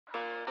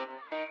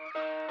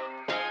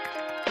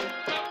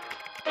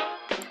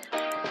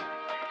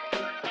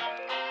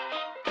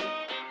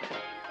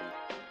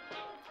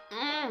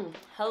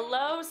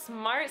Hello,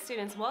 smart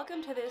students.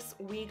 Welcome to this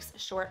week's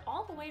short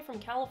all the way from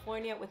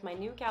California with my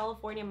new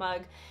California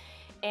mug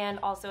and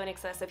also an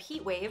excessive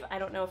heat wave. I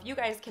don't know if you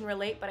guys can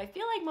relate, but I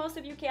feel like most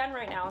of you can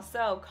right now.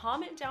 So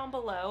comment down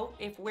below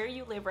if where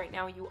you live right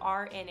now you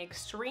are in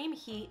extreme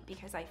heat,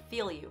 because I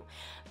feel you.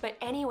 But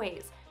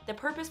anyways, the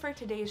purpose for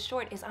today's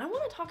short is I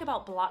want to talk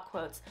about block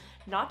quotes,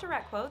 not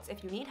direct quotes.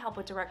 If you need help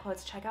with direct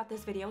quotes, check out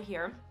this video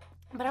here.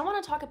 But I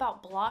want to talk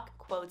about block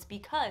quotes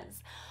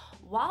because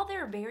while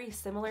they're very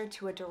similar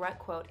to a direct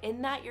quote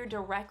in that you're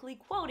directly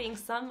quoting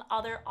some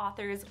other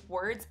author's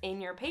words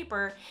in your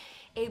paper,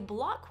 a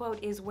block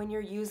quote is when you're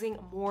using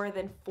more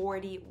than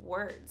 40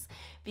 words.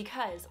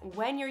 Because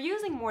when you're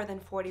using more than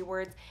 40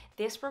 words,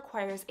 this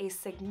requires a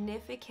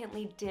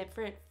significantly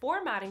different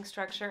formatting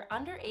structure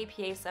under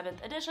APA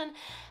 7th edition,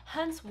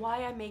 hence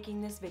why I'm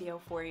making this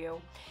video for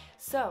you.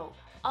 So,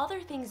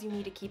 other things you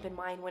need to keep in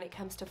mind when it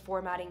comes to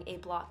formatting a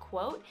block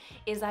quote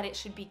is that it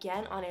should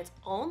begin on its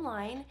own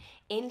line,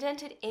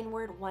 indented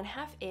inward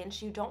 1/2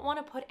 inch. You don't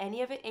want to put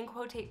any of it in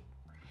quotation.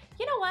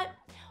 You know what?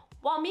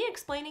 While me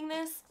explaining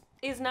this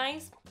is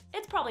nice,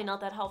 it's probably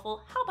not that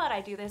helpful. How about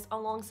I do this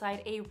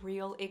alongside a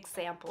real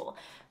example?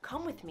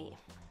 Come with me.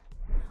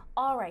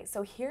 All right,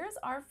 so here's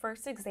our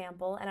first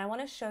example, and I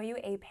want to show you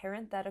a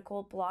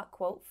parenthetical block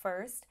quote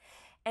first.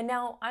 And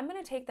now I'm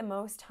going to take the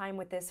most time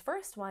with this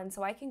first one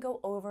so I can go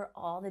over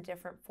all the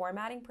different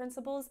formatting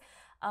principles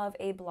of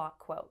a block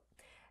quote.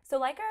 So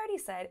like I already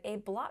said, a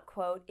block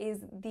quote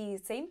is the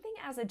same thing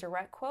as a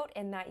direct quote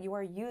in that you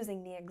are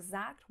using the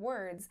exact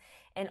words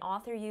an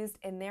author used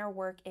in their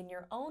work in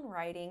your own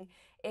writing,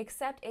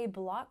 except a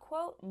block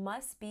quote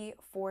must be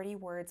 40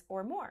 words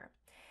or more.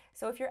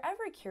 So if you're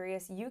ever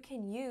curious, you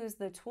can use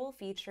the tool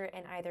feature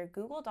in either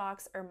Google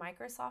Docs or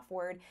Microsoft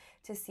Word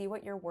to see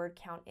what your word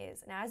count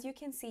is. And as you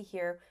can see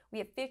here, we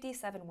have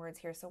 57 words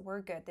here, so we're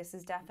good. This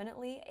is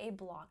definitely a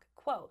block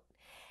quote.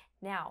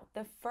 Now,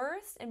 the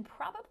first and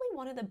probably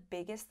one of the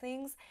biggest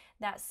things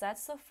that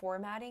sets the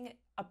formatting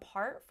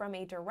apart from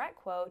a direct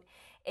quote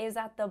is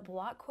that the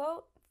block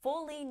quote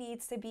fully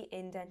needs to be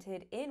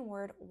indented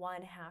inward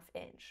 1/2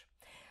 inch.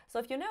 So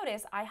if you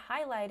notice, I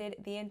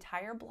highlighted the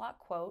entire block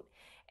quote,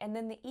 and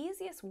then the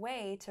easiest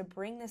way to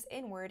bring this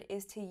inward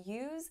is to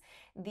use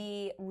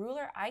the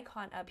ruler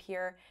icon up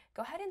here.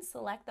 Go ahead and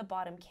select the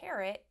bottom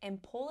caret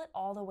and pull it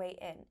all the way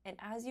in. And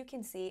as you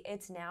can see,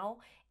 it's now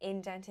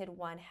indented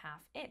 1/2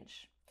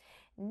 inch.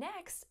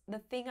 Next, the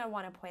thing I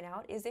want to point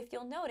out is if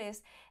you'll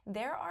notice,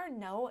 there are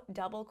no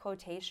double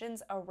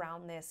quotations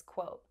around this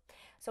quote.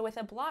 So with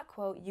a block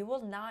quote, you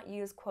will not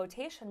use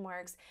quotation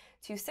marks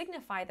to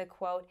signify the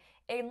quote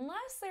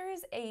unless there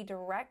is a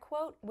direct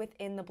quote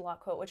within the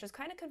block quote, which is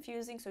kind of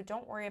confusing, so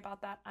don't worry about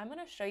that. I'm going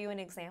to show you an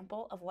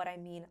example of what I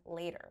mean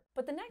later.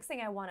 But the next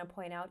thing I want to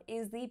point out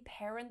is the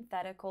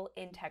parenthetical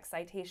in-text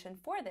citation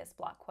for this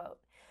block quote.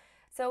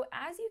 So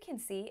as you can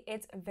see,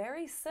 it's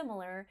very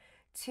similar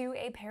to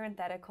a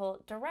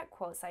parenthetical direct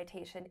quote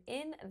citation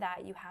in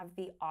that you have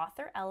the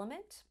author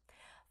element,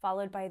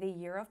 followed by the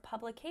year of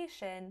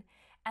publication,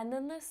 and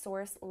then the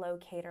source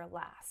locator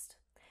last.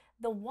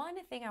 The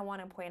one thing I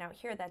want to point out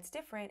here that's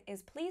different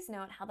is please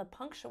note how the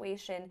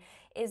punctuation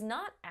is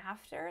not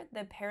after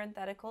the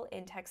parenthetical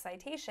in-text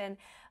citation,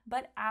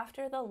 but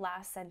after the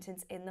last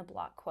sentence in the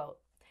block quote.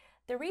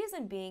 The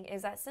reason being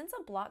is that since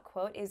a block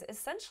quote is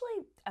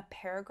essentially a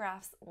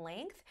paragraph's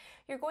length,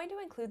 you're going to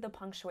include the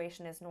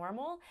punctuation as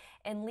normal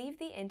and leave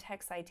the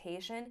in-text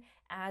citation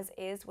as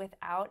is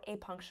without a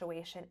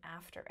punctuation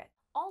after it.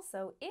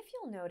 Also, if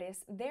you'll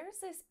notice, there's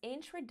this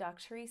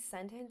introductory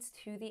sentence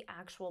to the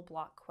actual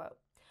block quote.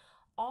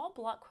 All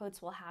block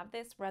quotes will have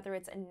this, whether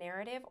it's a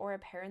narrative or a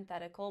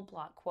parenthetical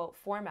block quote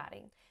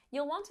formatting.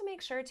 You'll want to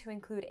make sure to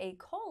include a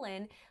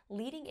colon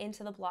leading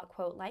into the block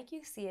quote like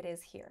you see it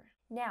is here.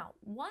 Now,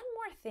 one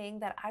more thing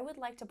that I would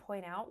like to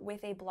point out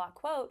with a block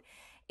quote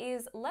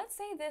is, let's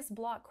say this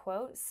block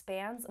quote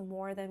spans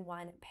more than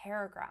one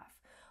paragraph.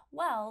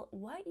 Well,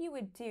 what you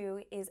would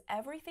do is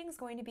everything's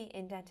going to be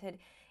indented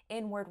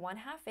inward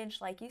 1/2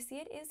 inch like you see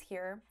it is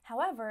here.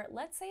 However,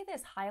 let's say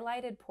this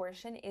highlighted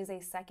portion is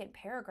a second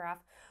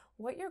paragraph.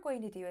 What you're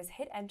going to do is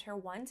hit enter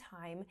one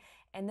time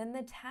and then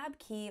the tab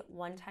key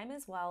one time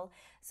as well,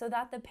 so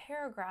that the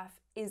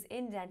paragraph is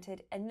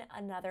indented in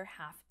another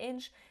 1/2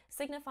 inch,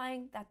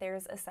 signifying that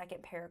there's a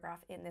second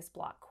paragraph in this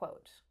block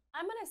quote.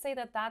 I'm going to say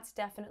that that's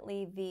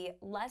definitely the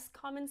less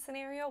common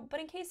scenario,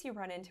 but in case you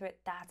run into it,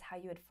 that's how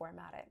you would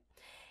format it.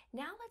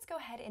 Now let's go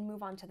ahead and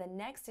move on to the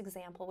next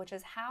example, which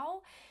is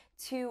how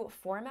to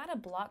format a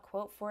block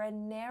quote for a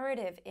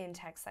narrative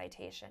in-text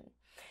citation.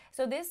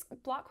 So this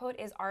block quote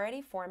is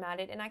already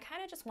formatted, and I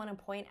kind of just want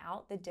to point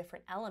out the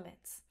different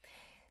elements.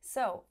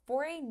 So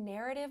for a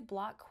narrative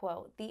block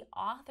quote, the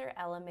author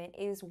element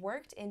is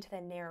worked into the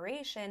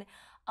narration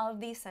of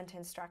the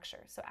sentence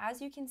structure. So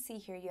as you can see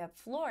here, you have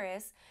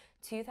Flores,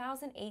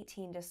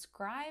 2018,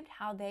 described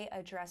how they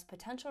address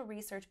potential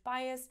research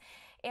bias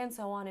and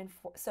so on and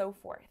so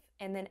forth.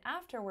 And then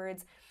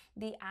afterwards,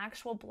 the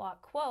actual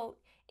block quote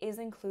is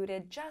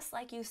included just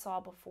like you saw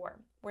before,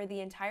 where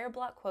the entire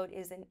block quote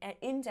is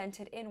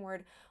indented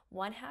inward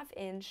 1/2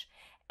 inch.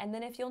 And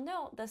then if you'll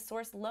note, the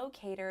source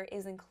locator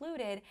is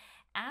included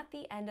at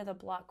the end of the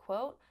block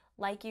quote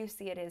like you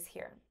see it is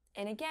here.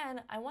 And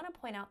again, I want to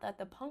point out that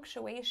the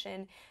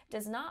punctuation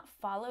does not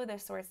follow the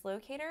source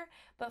locator,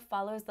 but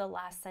follows the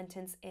last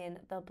sentence in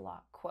the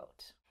block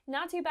quote.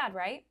 Not too bad,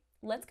 right?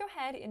 Let's go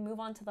ahead and move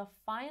on to the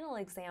final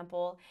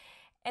example.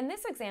 In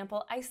this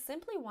example, I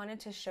simply wanted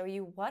to show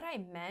you what I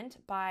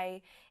meant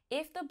by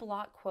if the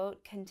block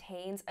quote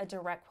contains a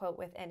direct quote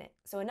within it.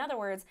 So in other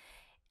words,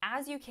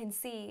 as you can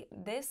see,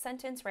 this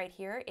sentence right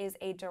here is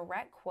a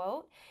direct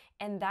quote,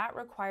 and that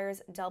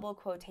requires double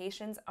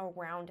quotations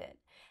around it.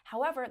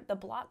 However, the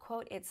block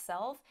quote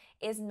itself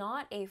is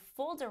not a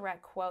full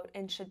direct quote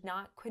and should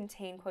not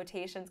contain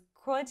quotations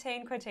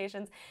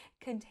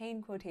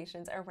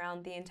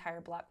around the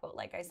entire block quote,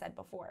 like I said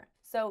before.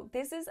 So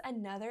this is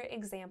another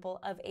example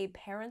of a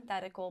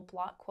parenthetical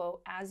block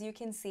quote. As you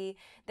can see,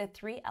 the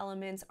 3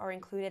 elements are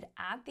included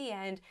at the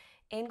end,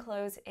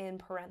 enclosed in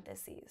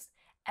parentheses.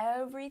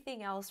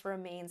 Everything else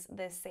remains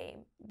the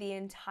same. The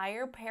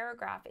entire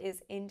paragraph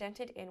is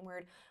indented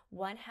inward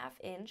 1/2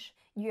 inch.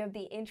 You have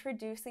the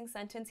introducing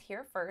sentence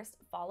here first,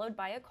 followed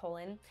by a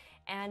colon,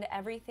 and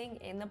everything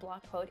in the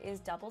block quote is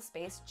double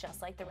spaced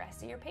just like the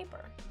rest of your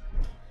paper.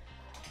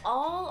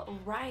 All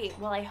right,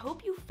 well, I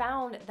hope you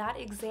found that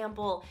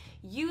example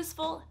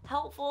useful,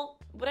 helpful,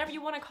 whatever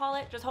you want to call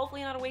it, just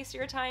hopefully not a waste of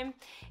your time,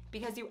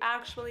 because you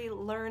actually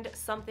learned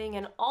something.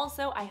 And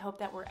also, I hope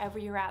that wherever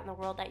you're at in the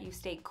world that you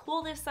stay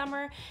cool this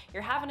summer,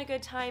 you're having a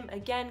good time.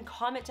 Again,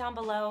 comment down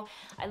below.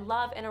 I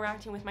love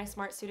interacting with my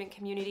Smart Student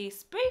community.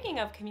 Speaking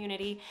of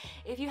community,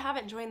 if you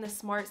haven't joined the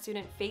Smart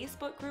Student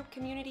Facebook group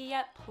community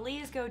yet,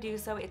 please go do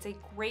so. It's a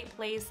great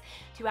place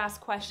to ask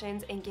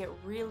questions and get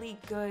really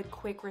good,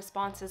 quick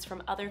responses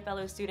from other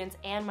fellow students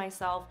and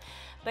myself.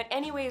 But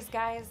anyways,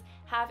 guys,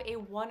 have a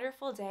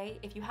wonderful day.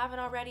 If you haven't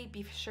already,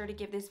 be sure to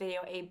give this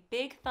video a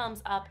big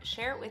thumbs up,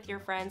 share it with your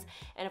friends,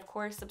 and of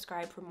course,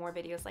 subscribe for more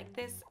videos like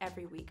this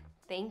every week.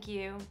 Thank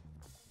you.